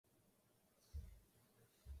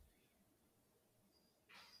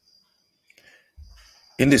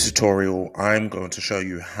In this tutorial, I'm going to show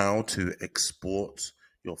you how to export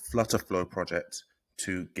your FlutterFlow project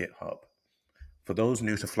to GitHub. For those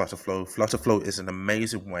new to FlutterFlow, FlutterFlow is an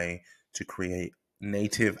amazing way to create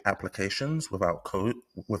native applications without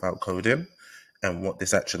coding. And what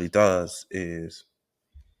this actually does is,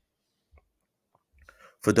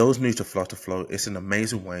 for those new to FlutterFlow, it's an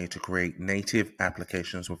amazing way to create native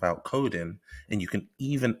applications without coding. And you can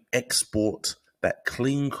even export that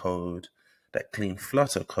clean code, that clean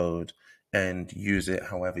Flutter code, and use it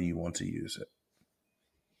however you want to use it.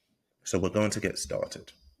 So we're going to get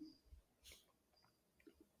started.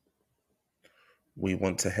 We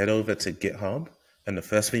want to head over to GitHub. And the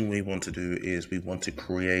first thing we want to do is we want to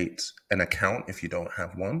create an account if you don't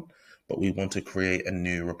have one, but we want to create a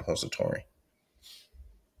new repository.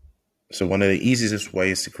 So one of the easiest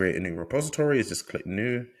ways to create a new repository is just click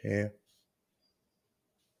new here.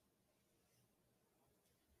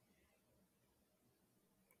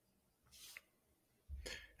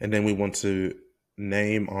 And then we want to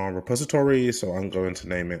name our repository. So I'm going to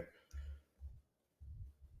name it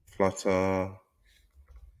FlutterFlow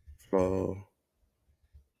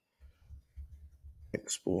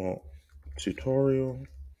Export Tutorial.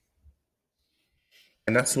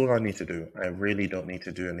 And that's all I need to do. I really don't need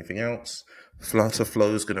to do anything else.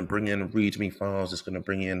 FlutterFlow is going to bring in README files. It's going to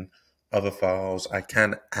bring in other files. I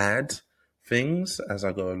can add things as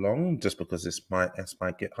I go along just because it's my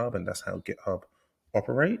GitHub and that's how GitHub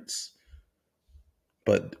operates.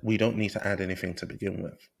 But we don't need to add anything to begin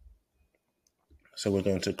with. So we're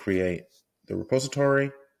going to create the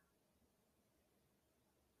repository.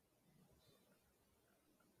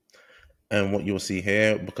 And what you'll see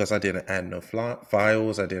here, because I didn't add no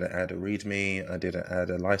files, I didn't add a README, I didn't add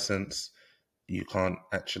a license, you can't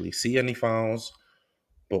actually see any files.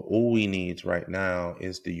 But all we need right now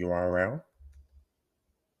is the URL.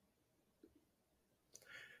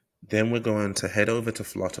 Then we're going to head over to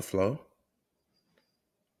FlutterFlow.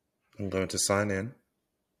 I'm going to sign in.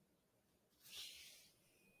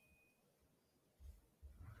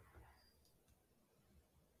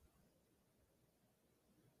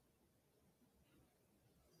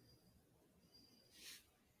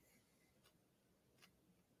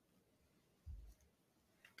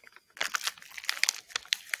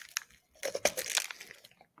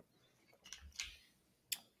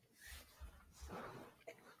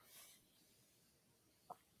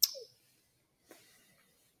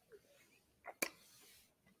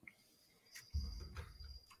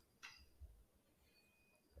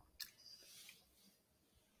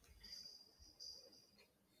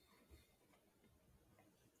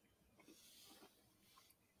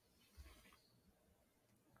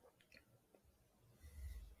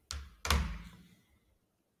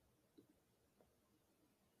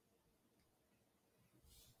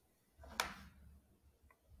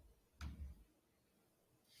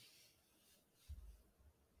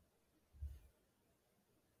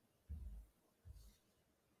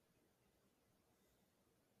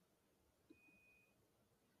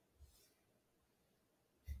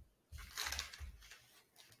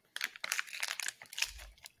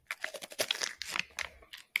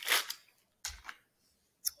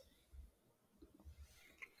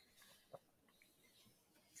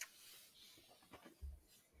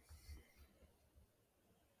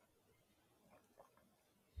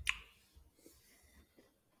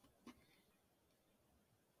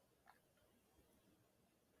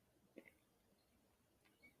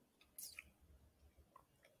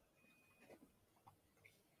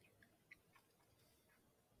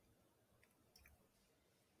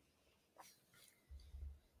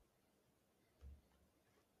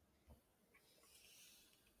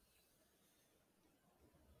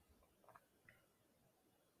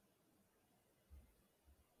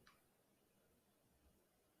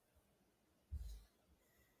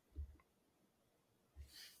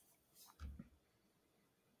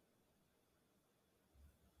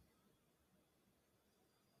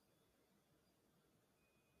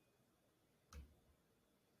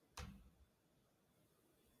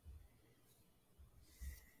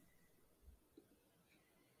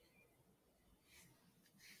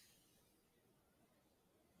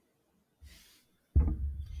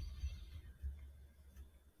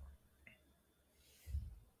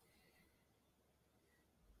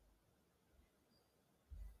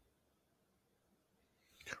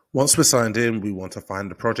 Once we're signed in, we want to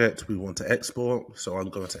find the project we want to export. So I'm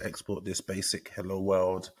going to export this basic Hello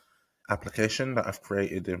World application that I've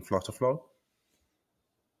created in FlutterFlow.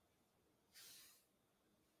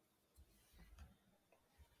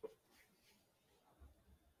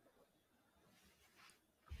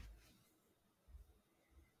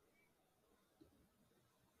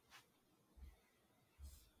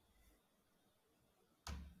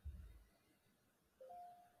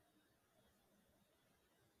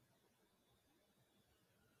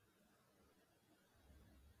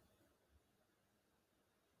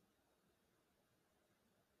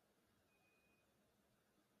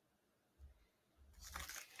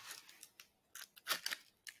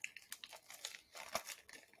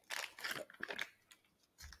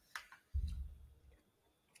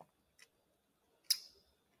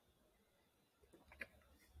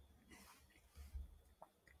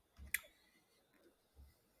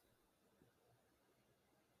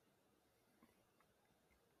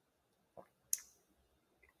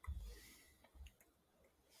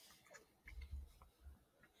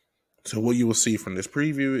 So what you will see from this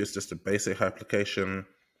preview is just a basic application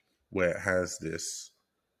where it has this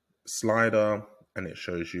slider and it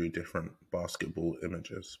shows you different basketball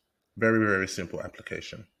images. Very, very simple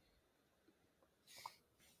application.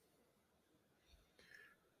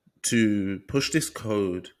 To push this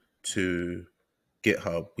code to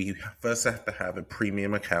GitHub, we first have to have a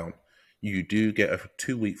premium account. You do get a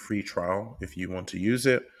 2-week free trial if you want to use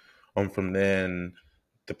it. From then,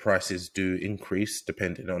 the prices do increase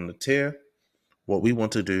depending on the tier. What we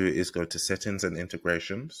want to do is go to settings and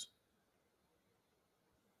integrations.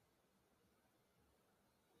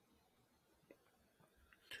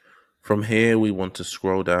 From here, we want to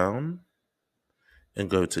scroll down and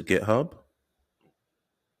go to GitHub.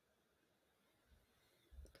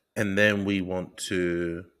 And then we want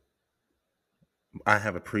to, I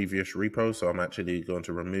have a previous repo, so I'm actually going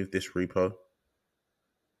to remove this repo.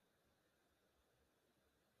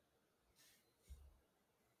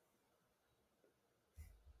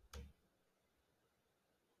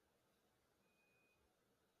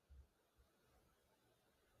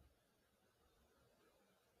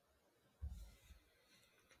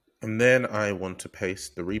 And then I want to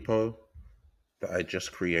paste the repo that I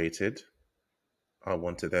just created. I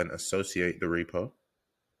want to then associate the repo.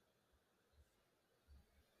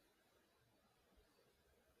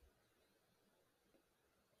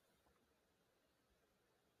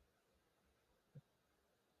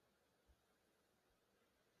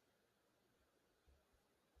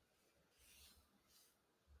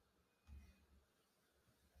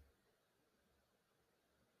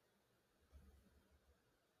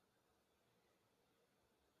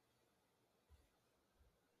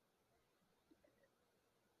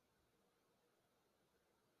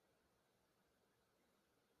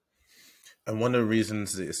 And one of the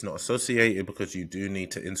reasons that it's not associated because you do need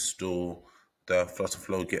to install the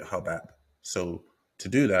FlutterFlow GitHub app. So to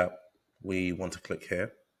do that, we want to click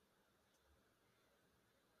here.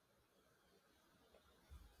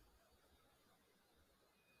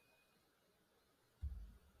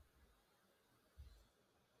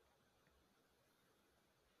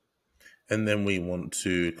 And then we want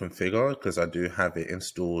to configure, because I do have it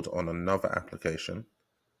installed on another application.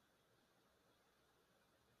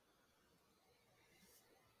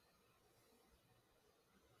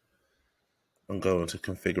 I'm going to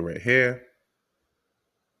configure it here.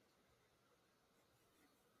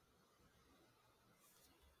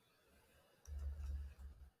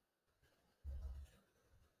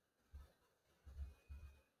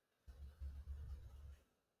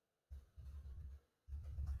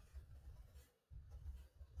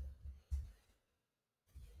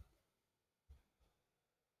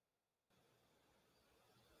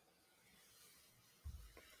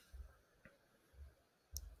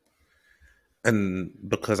 And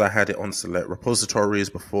because I had it on select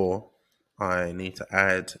repositories before, I need to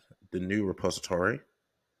add the new repository.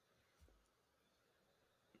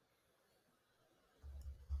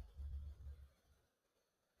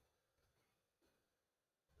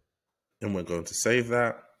 And we're going to save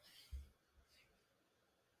that.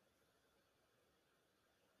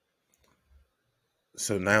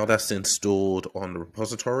 So now that's installed on the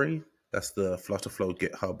repository. That's the FlutterFlow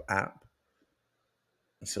GitHub app.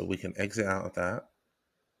 So we can exit out of that.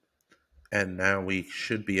 And now we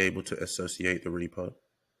should be able to associate the repo.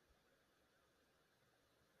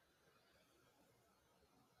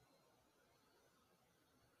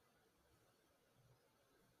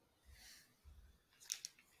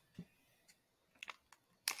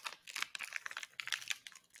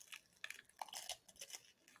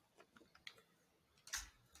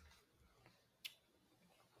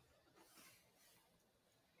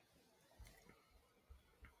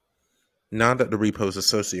 Now that the repo is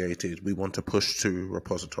associated, we want to push to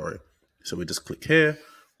repository. So we just click here,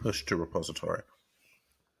 push to repository.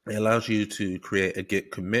 It allows you to create a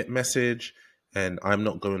git commit message, and I'm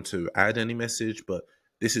not going to add any message, but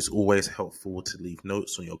this is always helpful to leave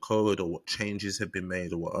notes on your code or what changes have been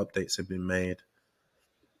made or what updates have been made.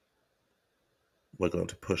 We're going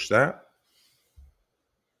to push that.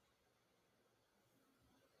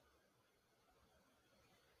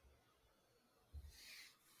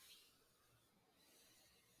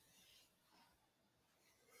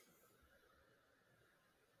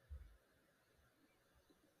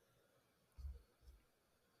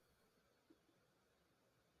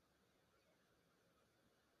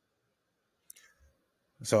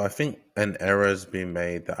 So I think an error has been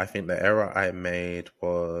made. I think the error I made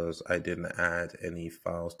was I didn't add any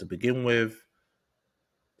files to begin with.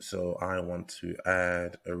 So I want to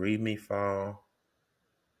add a README file.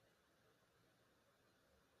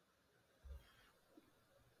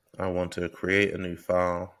 I want to create a new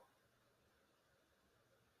file.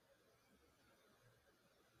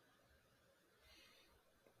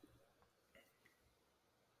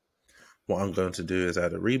 What I'm going to do is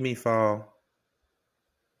add a README file.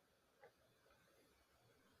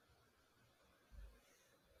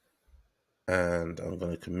 And I'm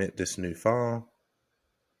going to commit this new file.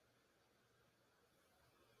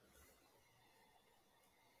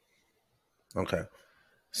 Okay,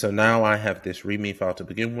 so now I have this README file to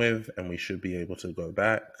begin with, and we should be able to go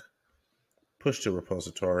back, push to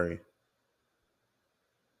repository,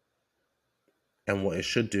 and what it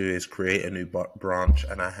should do is create a new branch,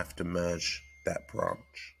 and I have to merge that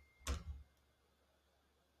branch.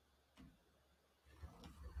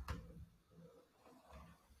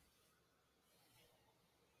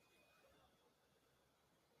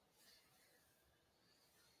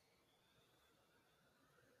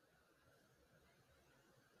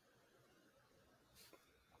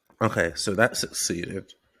 Okay, so that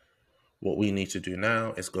succeeded. What we need to do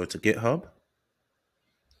now is go to GitHub.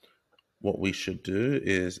 What we should do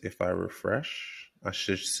is, if I refresh, I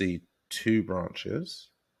should see 2 branches.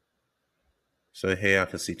 So here I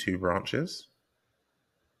can see 2 branches.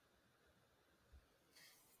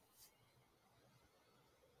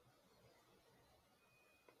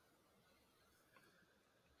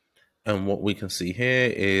 And what we can see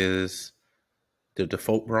here is the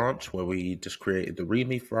default branch where we just created the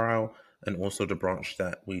README file, and also the branch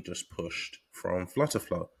that we just pushed from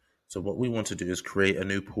FlutterFlow. So what we want to do is create a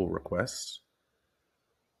new pull request.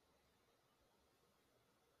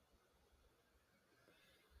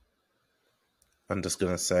 I'm just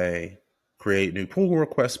going to say create new pull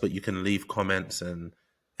request, but you can leave comments and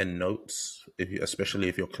notes, especially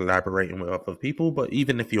if you're collaborating with other people. But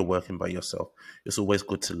even if you're working by yourself, it's always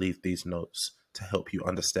good to leave these notes to help you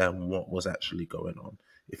understand what was actually going on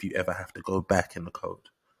if you ever have to go back in the code.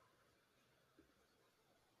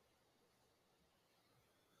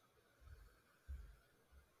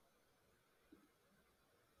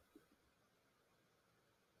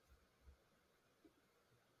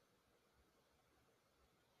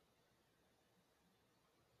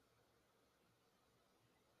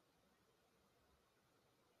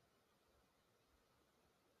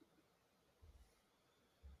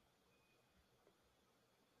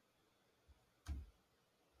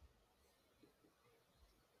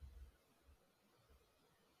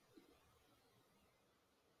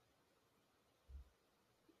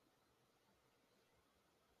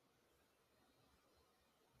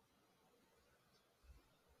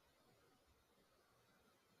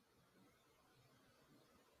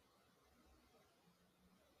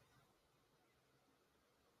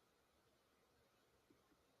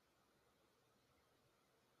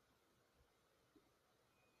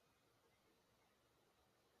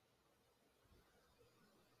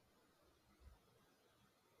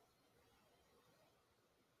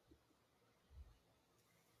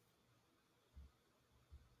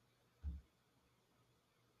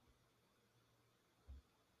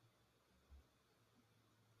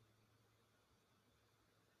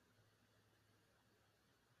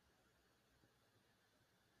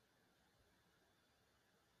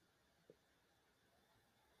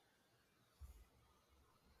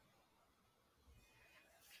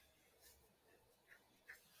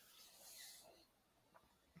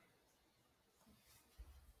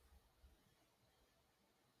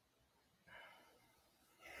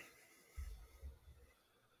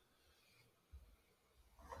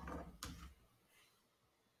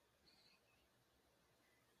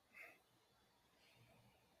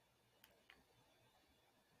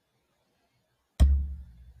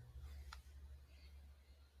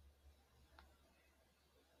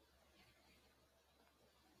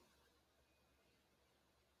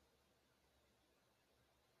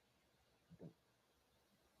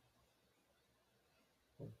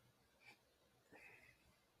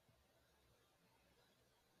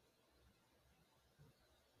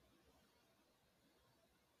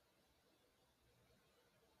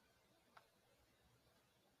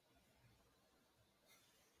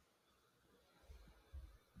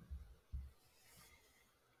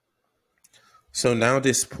 So now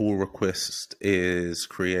this pull request is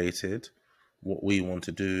created. What we want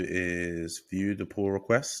to do is view the pull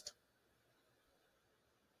request.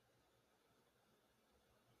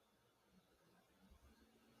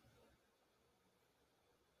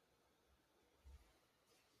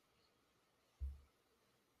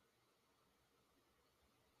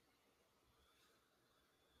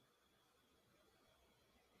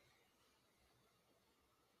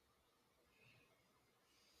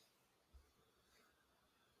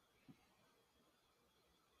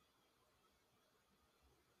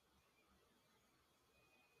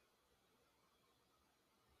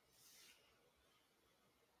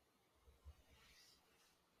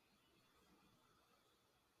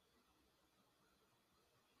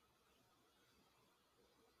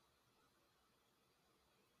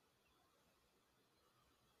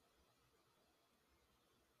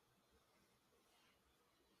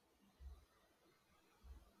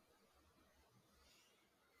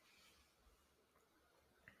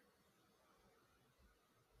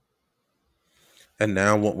 And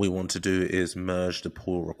now what we want to do is merge the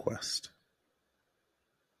pull request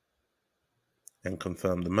and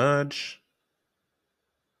confirm the merge.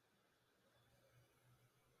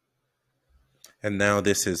 And now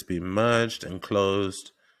this has been merged and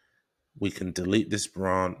closed. We can delete this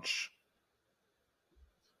branch.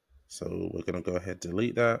 So we're going to go ahead,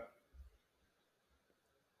 delete that.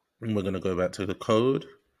 And we're going to go back to the code.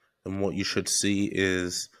 And what you should see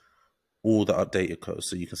is all the updated code.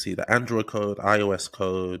 So you can see the Android code, iOS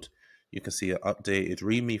code, you can see an updated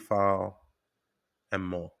README file, and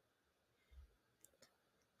more.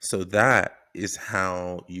 So that is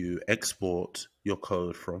how you export your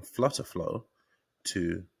code from FlutterFlow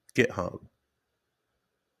to GitHub.